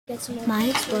My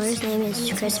explorer's name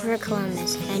is Christopher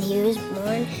Columbus, and he was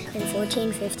born in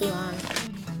 1451.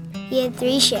 He had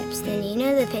 3 ships, the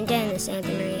Nina, the Pinta, and the Santa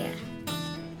Maria.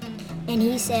 And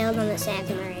he sailed on the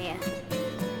Santa Maria.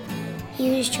 He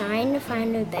was trying to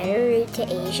find a better route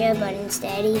to Asia, but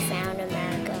instead he found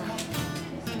America.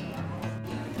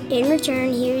 In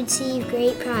return, he received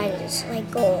great prizes, like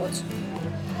gold.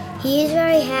 He is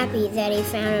very happy that he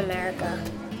found America.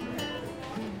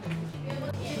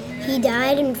 He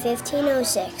died in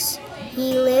 1506.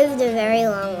 He lived a very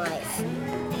long life.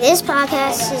 This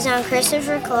podcast is on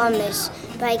Christopher Columbus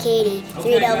by Katie,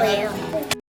 3W.